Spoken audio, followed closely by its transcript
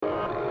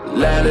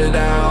let it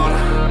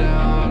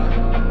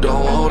out.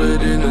 Don't hold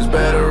it in, it's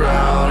better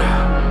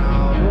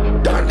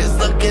out. Darkness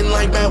looking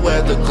like bad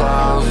weather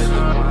clouds.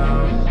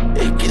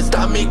 It can't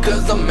stop me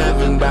cause I'm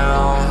heaven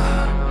bound.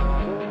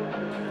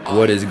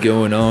 What is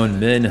going on,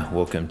 men?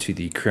 Welcome to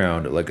the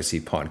Crowned Legacy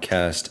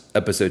Podcast,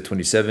 episode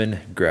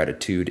 27,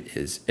 Gratitude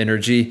is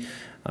Energy.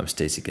 I'm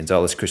Stacey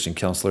Gonzalez, Christian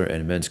counselor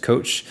and men's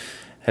coach.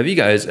 Have you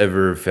guys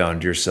ever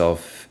found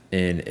yourself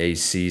in a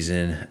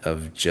season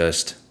of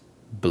just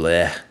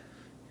bleh?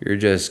 You're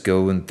just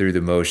going through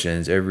the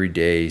motions. Every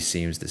day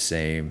seems the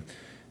same.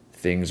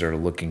 Things are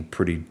looking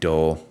pretty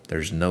dull.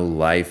 There's no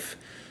life.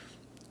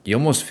 You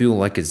almost feel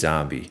like a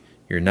zombie.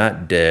 You're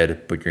not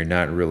dead, but you're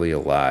not really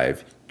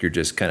alive. You're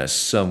just kind of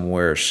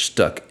somewhere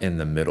stuck in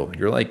the middle.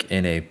 You're like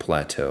in a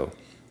plateau.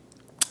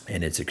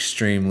 And it's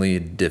extremely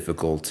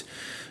difficult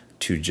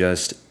to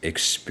just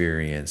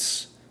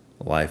experience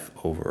life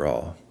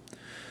overall.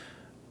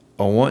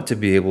 I want to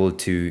be able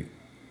to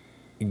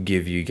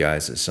give you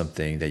guys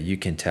something that you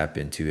can tap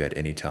into at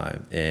any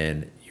time.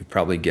 And you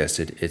probably guessed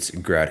it, it's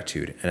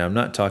gratitude. And I'm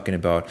not talking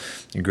about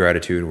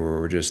gratitude where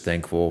we're just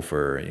thankful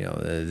for,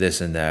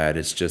 this and that.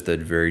 It's just a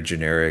very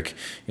generic,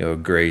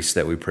 grace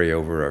that we pray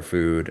over our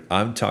food.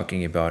 I'm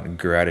talking about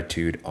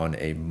gratitude on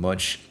a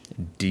much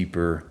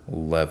deeper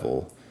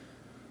level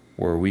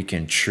where we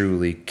can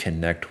truly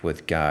connect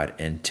with God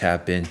and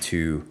tap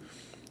into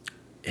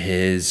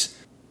His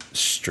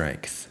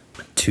strength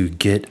to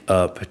get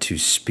up, to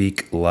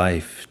speak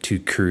life, to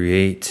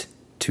create,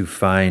 to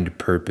find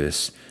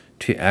purpose,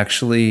 to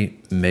actually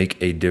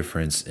make a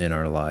difference in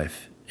our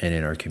life and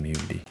in our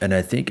community. And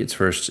I think it's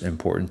first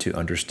important to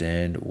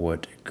understand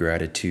what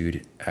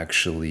gratitude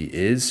actually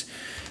is.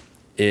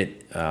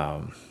 It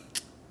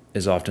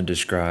is often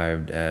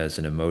described as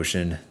an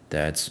emotion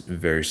that's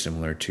very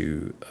similar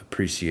to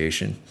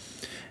appreciation.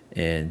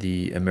 And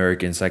the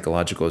American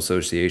Psychological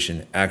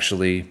Association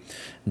actually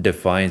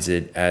defines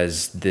it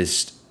as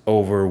this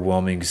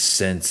overwhelming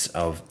sense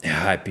of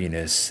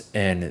happiness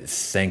and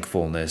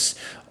thankfulness,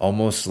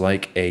 almost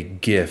like a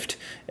gift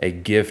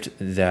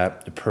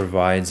that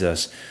provides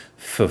us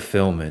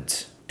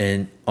fulfillment.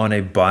 And on a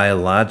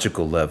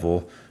biological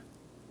level,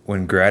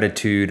 when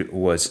gratitude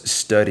was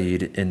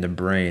studied in the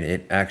brain,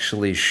 it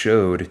actually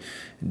showed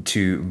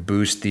to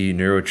boost the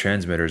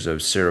neurotransmitters of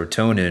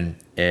serotonin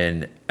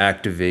and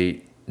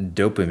activate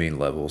dopamine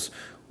levels,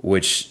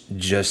 which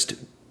just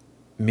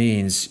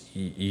means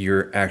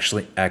you're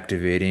actually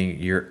activating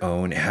your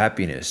own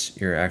happiness.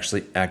 You're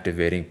actually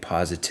activating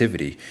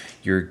positivity.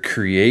 You're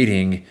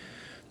creating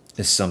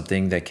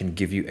something that can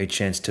give you a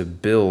chance to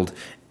build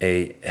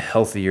a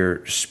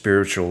healthier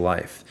spiritual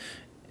life.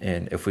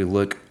 And if we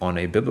look on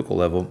a biblical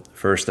level,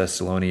 1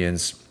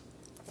 Thessalonians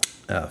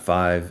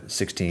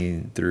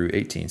 5:16 through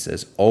 18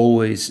 says,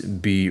 "Always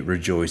be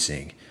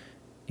rejoicing.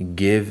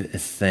 Give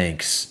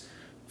thanks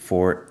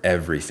for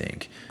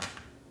everything."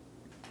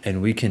 And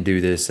we can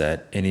do this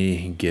at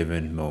any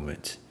given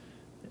moment.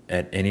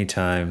 At any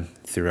time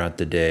throughout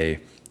the day,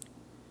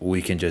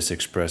 we can just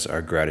express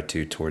our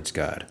gratitude towards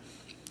God.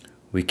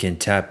 We can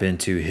tap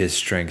into His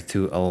strength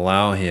to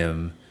allow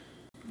Him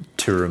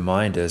to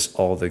remind us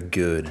all the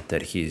good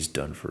that He's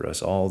done for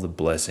us, all the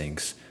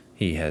blessings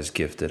He has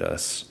gifted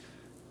us.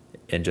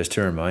 And just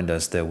to remind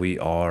us that we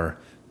are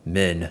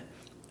men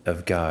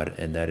of God,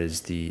 and that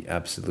is the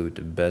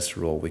absolute best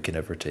role we can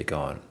ever take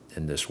on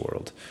in this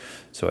world.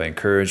 So I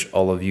encourage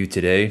all of you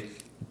today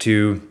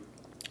to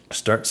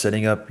start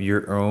setting up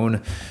your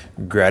own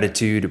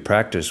gratitude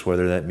practice,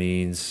 whether that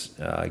means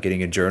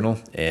getting a journal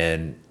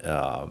and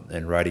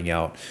writing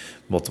out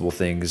multiple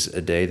things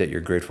a day that you're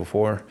grateful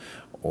for,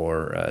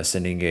 or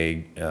sending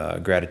a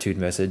gratitude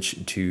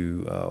message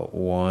to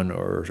one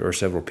or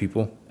several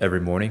people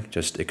every morning,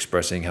 just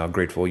expressing how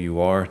grateful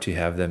you are to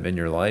have them in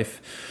your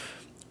life,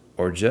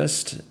 or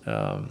just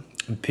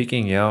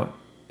picking out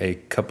a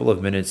couple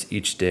of minutes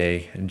each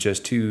day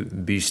just to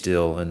be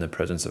still in the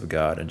presence of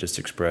God and just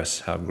express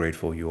how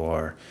grateful you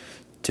are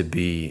to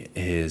be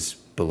His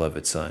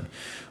beloved Son.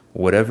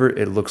 Whatever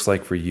it looks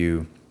like for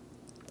you,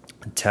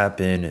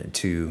 tap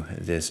into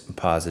this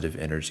positive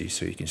energy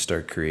so you can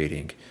start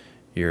creating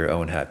your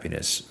own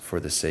happiness for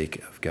the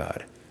sake of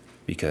God,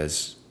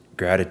 because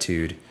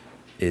gratitude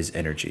is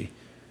energy.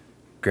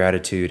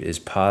 Gratitude is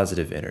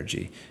positive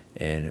energy,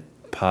 and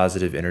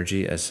positive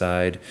energy,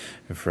 aside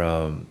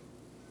from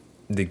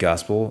the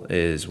gospel,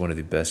 is one of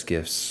the best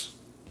gifts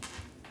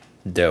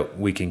that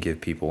we can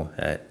give people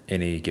at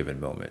any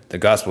given moment. The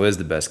gospel is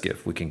the best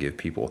gift we can give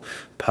people.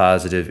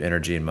 Positive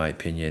energy, in my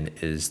opinion,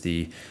 is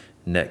the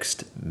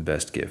next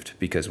best gift,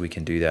 because we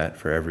can do that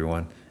for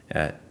everyone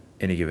at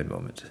any given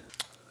moment.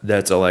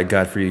 That's all I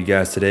got for you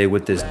guys today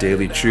with this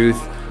daily truth.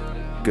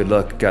 Good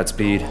luck,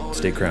 Godspeed,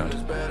 stay crowned.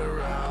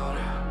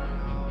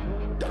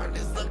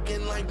 Darkness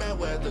looking like bad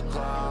weather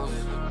clouds.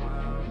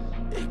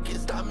 It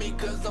can't stop me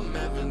cause I'm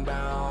heaven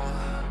bound.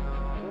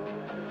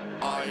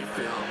 I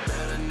feel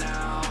better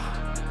now.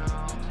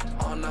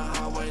 On the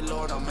highway,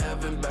 Lord, I'm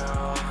heaven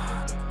bound.